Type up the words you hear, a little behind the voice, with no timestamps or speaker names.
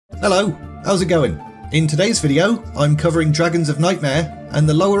Hello, how's it going? In today's video, I'm covering Dragons of Nightmare and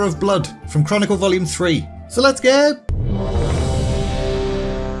the Lore of Blood from Chronicle Volume 3. So let's go!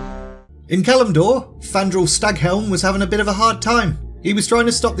 In Kalimdor, Fandral Staghelm was having a bit of a hard time. He was trying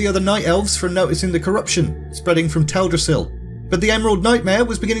to stop the other Night Elves from noticing the corruption spreading from Teldrassil. But the Emerald Nightmare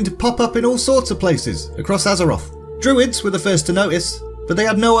was beginning to pop up in all sorts of places across Azeroth. Druids were the first to notice, but they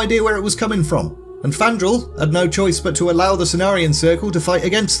had no idea where it was coming from. And Fandral had no choice but to allow the Cenarion Circle to fight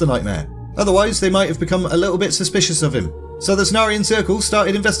against the Nightmare. Otherwise, they might have become a little bit suspicious of him. So the Cenarion Circle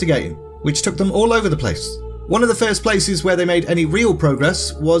started investigating, which took them all over the place. One of the first places where they made any real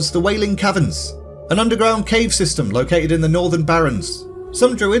progress was the Wailing Caverns, an underground cave system located in the Northern Barrens.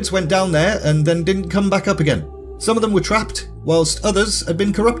 Some druids went down there and then didn't come back up again. Some of them were trapped, whilst others had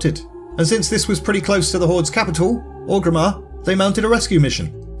been corrupted. And since this was pretty close to the Horde's capital, Orgrimmar, they mounted a rescue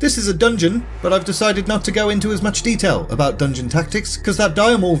mission. This is a dungeon, but I've decided not to go into as much detail about dungeon tactics because that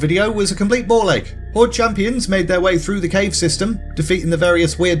Diamol video was a complete ball ache. Horde champions made their way through the cave system, defeating the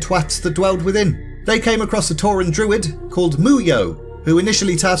various weird twats that dwelled within. They came across a Tauren druid called Muyo, who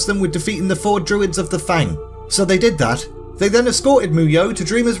initially tasked them with defeating the 4 druids of the Fang. So they did that. They then escorted Muyo to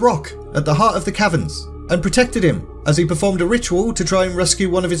Dreamer's Rock, at the heart of the caverns, and protected him as he performed a ritual to try and rescue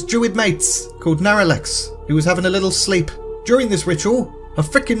one of his druid mates, called Naralex, who was having a little sleep. During this ritual, a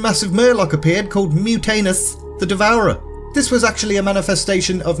frickin' massive murloc appeared called Mutanus the Devourer. This was actually a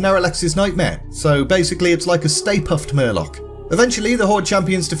manifestation of Naralex's nightmare, so basically it's like a Stay Puft murloc. Eventually the Horde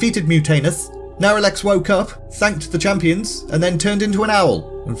champions defeated Mutanus. Naralex woke up, thanked the champions, and then turned into an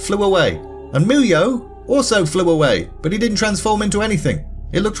owl and flew away. And Muyo also flew away, but he didn't transform into anything.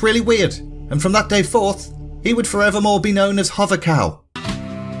 It looked really weird, and from that day forth, he would forevermore be known as Hovercow.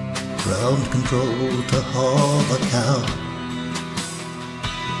 Ground control to Hovercow.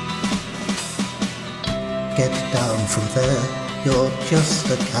 Get down from there, you're just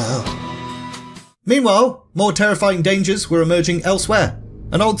a cow. Meanwhile, more terrifying dangers were emerging elsewhere.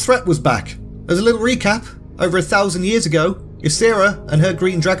 An old threat was back. As a little recap, over 1,000 years ago, Ysera and her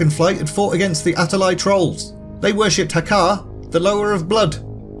green dragonflight had fought against the Atal'ai Trolls. They worshipped Hakkar, the Lower of Blood,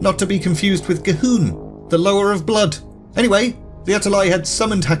 not to be confused with G'huun, the Lower of Blood. Anyway, the Atal'ai had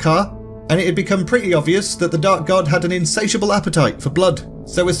summoned Hakkar, and it had become pretty obvious that the Dark God had an insatiable appetite for blood.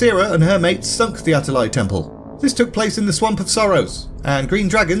 So Ysera and her mates sunk the Atal'ai Temple. This took place in the Swamp of Sorrows, and green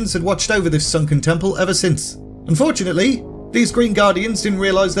dragons had watched over this sunken temple ever since. Unfortunately, these green guardians didn't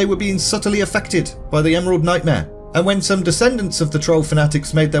realise they were being subtly affected by the Emerald Nightmare, and when some descendants of the troll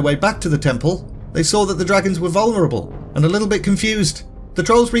fanatics made their way back to the temple, they saw that the dragons were vulnerable and a little bit confused. The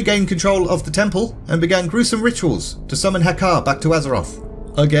trolls regained control of the temple and began gruesome rituals to summon Hakkar back to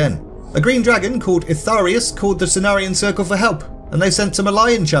Azeroth. Again. A green dragon called Itharius called the Cenarion Circle for help, and they sent some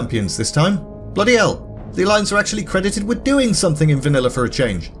Alliance champions this time. Bloody hell. The Alliance are actually credited with doing something in vanilla for a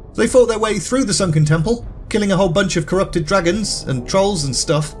change. They fought their way through the Sunken Temple, killing a whole bunch of corrupted dragons and trolls and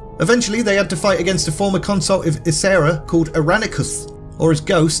stuff. Eventually they had to fight against a former consort of Ysera called Aranicus, or his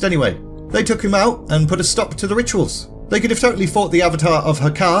ghost anyway. They took him out and put a stop to the rituals. They could have totally fought the avatar of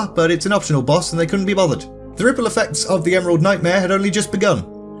Hakkar, but it's an optional boss and they couldn't be bothered. The ripple effects of the Emerald Nightmare had only just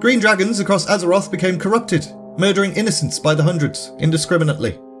begun. Green dragons across Azeroth became corrupted, murdering innocents by the hundreds,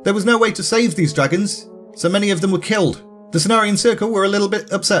 indiscriminately. There was no way to save these dragons, so many of them were killed. The Cenarion Circle were a little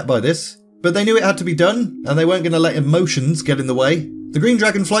bit upset by this, but they knew it had to be done, and they weren't going to let emotions get in the way. The green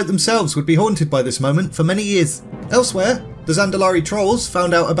dragonflight themselves would be haunted by this moment for many years. Elsewhere, the Zandalari Trolls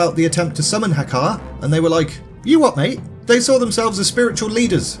found out about the attempt to summon Hakkar, and they were like, "You what, mate?" They saw themselves as spiritual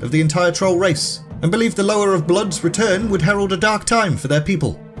leaders of the entire troll race, and believed the Lower of Blood's return would herald a dark time for their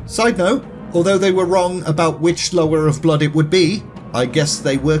people. Side note, although they were wrong about which Lower of Blood it would be, I guess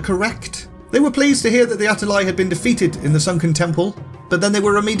they were correct. They were pleased to hear that the Atal'ai had been defeated in the Sunken Temple, but then they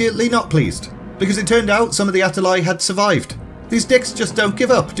were immediately not pleased, because it turned out some of the Atal'ai had survived. These dicks just don't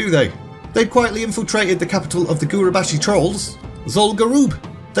give up, do they? They'd quietly infiltrated the capital of the Gurubashi Trolls, Zul'Gurub.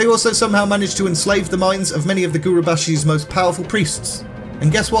 They also somehow managed to enslave the minds of many of the Gurubashi's most powerful priests.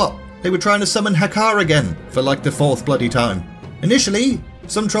 And guess what? They were trying to summon Hakkar again, for like the 4th bloody time. Initially,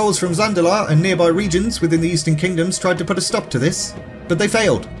 some trolls from Zandalar and nearby regions within the Eastern Kingdoms tried to put a stop to this, but they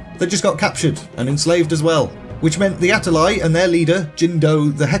failed. They just got captured and enslaved as well, which meant the Atal'ai and their leader,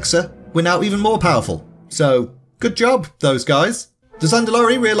 Jindo the Hexer, were now even more powerful. So, good job, those guys. The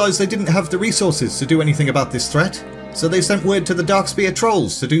Zandalari realised they didn't have the resources to do anything about this threat, so they sent word to the Darkspear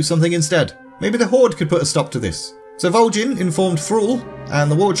Trolls to do something instead. Maybe the Horde could put a stop to this. So Vol'jin informed Thrall,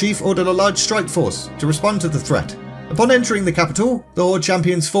 and the War Chief ordered a large strike force to respond to the threat. Upon entering the capital, the Horde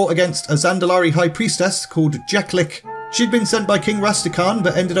champions fought against a Zandalari High Priestess called Jeklik. She'd been sent by King Rastakhan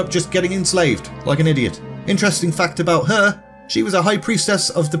but ended up just getting enslaved, like an idiot. Interesting fact about her, She was a high priestess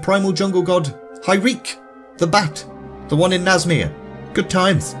of the primal jungle god Hyreek, the bat, the one in Nazmir. Good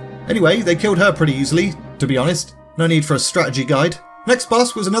times. Anyway, they killed her pretty easily, to be honest. No need for a strategy guide. Next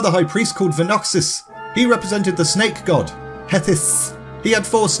boss was another high priest called Venoxis. He represented the snake god, Hethys. He had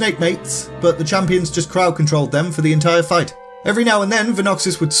 4 snake mates, but the champions just crowd controlled them for the entire fight. Every now and then,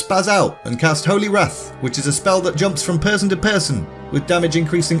 Venoxis would spaz out and cast Holy Wrath, which is a spell that jumps from person to person, with damage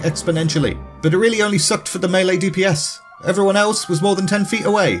increasing exponentially. But it really only sucked for the melee DPS. Everyone else was more than 10 feet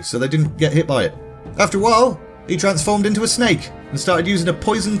away, so they didn't get hit by it. After a while, he transformed into a snake and started using a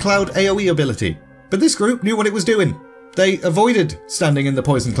Poison Cloud AoE ability. But this group knew what it was doing. They avoided standing in the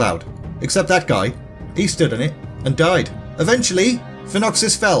Poison Cloud. Except that guy. He stood in it and died. Eventually,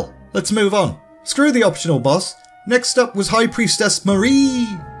 Venoxis fell. Let's move on. Screw the optional boss. Next up was High Priestess Marie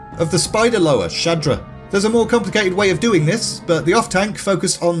of the Spider Lower, Shadra. There's a more complicated way of doing this, but the off-tank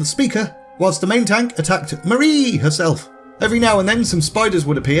focused on the speaker, whilst the main tank attacked Marie herself. Every now and then some spiders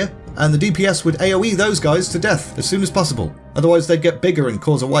would appear, and the DPS would AoE those guys to death as soon as possible, otherwise they'd get bigger and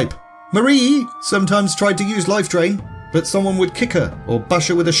cause a wipe. Marie sometimes tried to use life drain, but someone would kick her or bash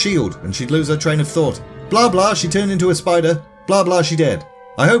her with a shield and she'd lose her train of thought. Blah blah, she turned into a spider. Blah blah, she dead.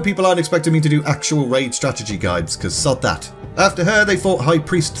 I hope people aren't expecting me to do actual raid strategy guides, cause sod that. After her they fought High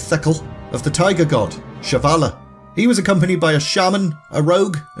Priest Thekkel of the Tiger God, Shavala. He was accompanied by a shaman, a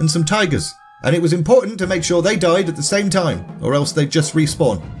rogue, and some tigers, and it was important to make sure they died at the same time, or else they'd just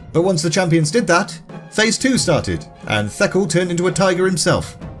respawn. But once the champions did that, Phase 2 started, and Thekkel turned into a tiger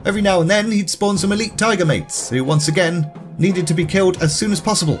himself. Every now and then he'd spawn some elite tiger mates, who once again needed to be killed as soon as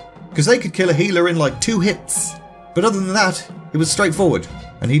possible, because they could kill a healer in like 2 hits. But other than that, it was straightforward,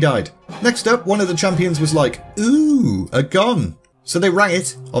 and he died. Next up, one of the champions was like, ooh, a gong. So they rang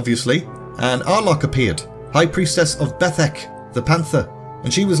it, obviously, and Arlok appeared, High Priestess of Bethek, the Panther,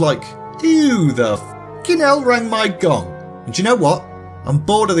 and she was like, ew, the f***ing hell rang my gong. And you know what? I'm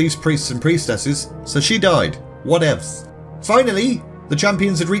bored of these priests and priestesses, so she died. Whatevs. Finally, the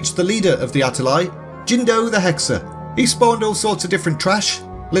champions had reached the leader of the Atal'ai, Jindo the Hexer. He spawned all sorts of different trash,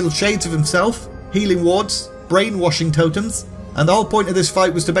 little shades of himself, healing wards, brainwashing totems, and the whole point of this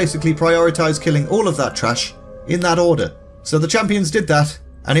fight was to basically prioritise killing all of that trash in that order. So the champions did that,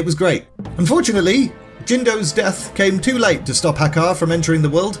 and it was great. Unfortunately, Jindo's death came too late to stop Hakkar from entering the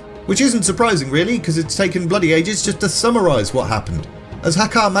world, which isn't surprising really, because it's taken bloody ages just to summarise what happened. As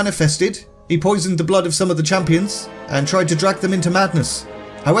Hakkar manifested, he poisoned the blood of some of the champions and tried to drag them into madness.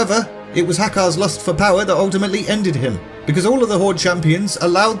 However, it was Hakkar's lust for power that ultimately ended him, because all of the Horde champions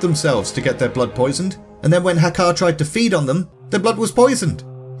allowed themselves to get their blood poisoned, and then when Hakkar tried to feed on them, their blood was poisoned.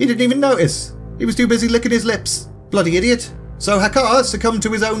 He didn't even notice. He was too busy licking his lips. Bloody idiot. So Hakkar succumbed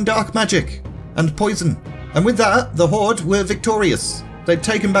to his own dark magic and poison. And with that, the Horde were victorious. They'd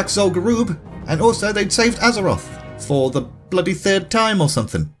taken back Zul'Gurub, and also they'd saved Azeroth for the bloody 3rd time or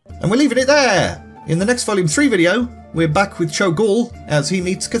something. And we're leaving it there. In the next Volume 3 video, we're back with Cho'Gall as he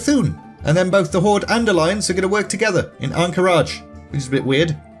meets Cthulhu. And then both the Horde and Alliance are going to work together in Anchorage, which is a bit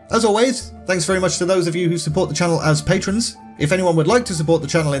weird. As always, thanks very much to those of you who support the channel as patrons. If anyone would like to support the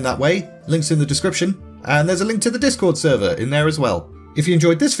channel in that way, links in the description. And there's a link to the Discord server in there as well. If you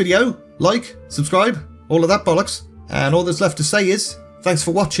enjoyed this video, like, subscribe, all of that bollocks. And all that's left to say is, thanks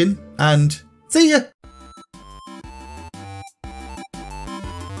for watching, and see ya!